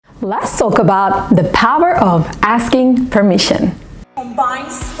Let's talk about the power of asking permission.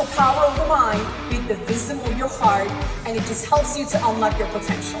 Combines the power of the mind with the wisdom of your heart, and it just helps you to unlock your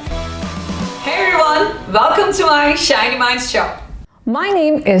potential. Hey everyone, welcome to my Shiny Minds show. My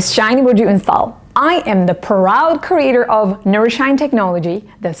name is Shiny Install. I am the proud creator of Nourishine Technology,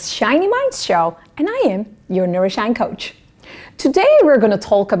 the Shiny Minds show, and I am your Nourishine coach. Today we're going to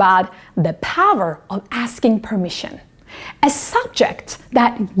talk about the power of asking permission, a subject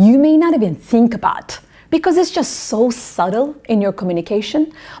that you may not even think about because it's just so subtle in your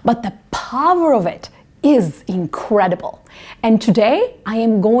communication, but the power of it is incredible. And today I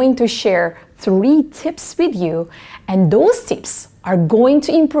am going to share 3 tips with you, and those tips are going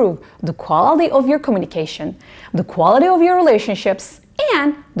to improve the quality of your communication, the quality of your relationships,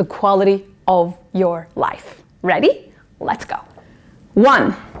 and the quality of your life. Ready? Let's go.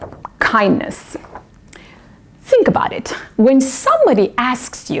 1. Kindness. Think about it. When somebody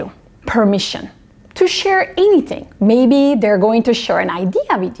asks you permission to share anything, maybe they're going to share an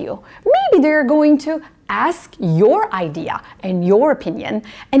idea with you, maybe they're going to ask your idea and your opinion,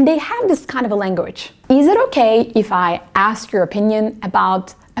 and they have this kind of a language. Is it okay if I ask your opinion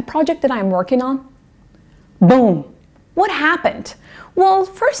about a project that I'm working on? Boom. What happened? Well,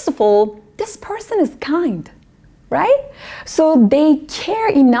 first of all, this person is kind, right? So they care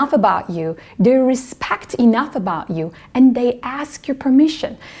enough about you, they respect enough about you, and they ask your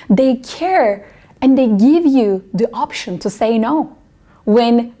permission. They care and they give you the option to say no.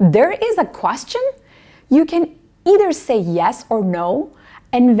 When there is a question, you can either say yes or no,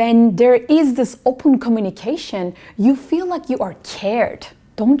 and when there is this open communication, you feel like you are cared,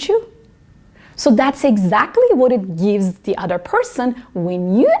 don't you? So that's exactly what it gives the other person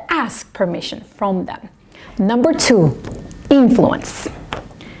when you ask permission from them. Number 2, influence.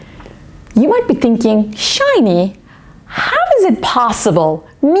 You might be thinking, Shiny, how is it possible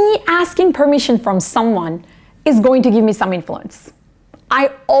me asking permission from someone is going to give me some influence?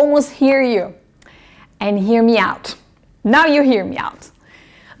 I almost hear you. And hear me out. Now you hear me out.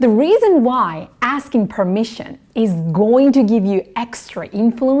 The reason why asking permission is going to give you extra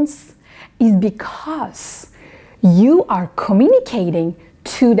influence is because you are communicating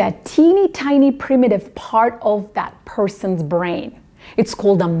to that teeny tiny primitive part of that person's brain. It's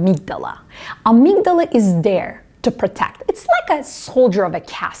called amygdala. Amygdala is there to protect. It's like a soldier of a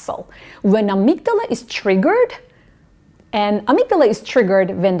castle. When amygdala is triggered, and amygdala is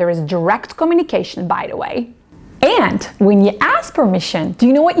triggered when there is direct communication, by the way. And when you ask permission, do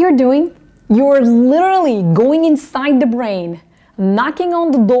you know what you're doing? You're literally going inside the brain, knocking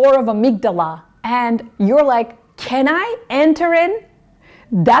on the door of amygdala, and you're like, can I enter in?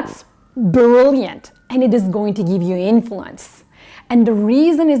 That's brilliant, and it is going to give you influence. And the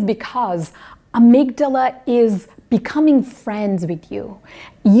reason is because amygdala is becoming friends with you.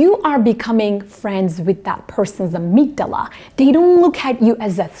 You are becoming friends with that person's amygdala. They don't look at you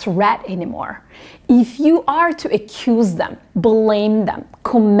as a threat anymore. If you are to accuse them, blame them,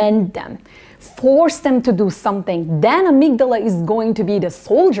 commend them, force them to do something, then amygdala is going to be the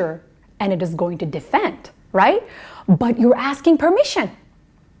soldier and it is going to defend, right? But you're asking permission,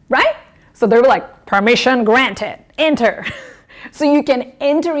 right? So they're like, permission granted, enter. So you can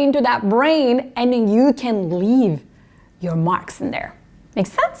enter into that brain and then you can leave your marks in there. Make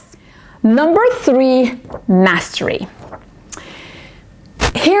sense? Number 3, mastery.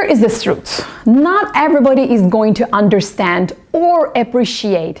 Here is the truth. Not everybody is going to understand or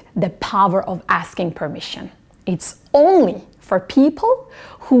appreciate the power of asking permission. It's only for people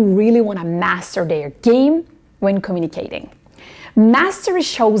who really want to master their game when communicating. Mastery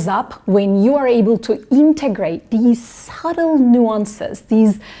shows up when you are able to integrate these subtle nuances,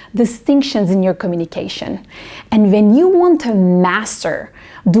 these distinctions in your communication. And when you want to master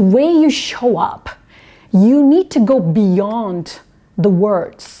the way you show up, you need to go beyond the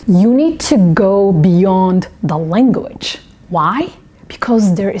words. You need to go beyond the language. Why?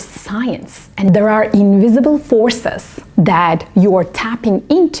 Because there is science and there are invisible forces that you are tapping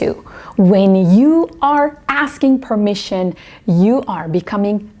into. When you are asking permission, you are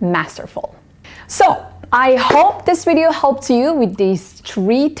becoming masterful. So I hope this video helped you with these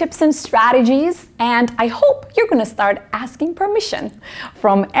 3 tips and strategies, and I hope you're gonna start asking permission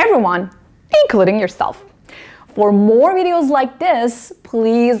from everyone, including yourself. For more videos like this,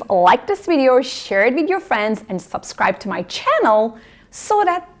 please like this video, share it with your friends, and subscribe to my channel so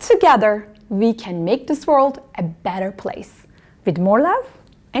that together we can make this world a better place with more love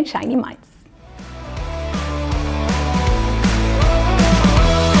and shiny minds.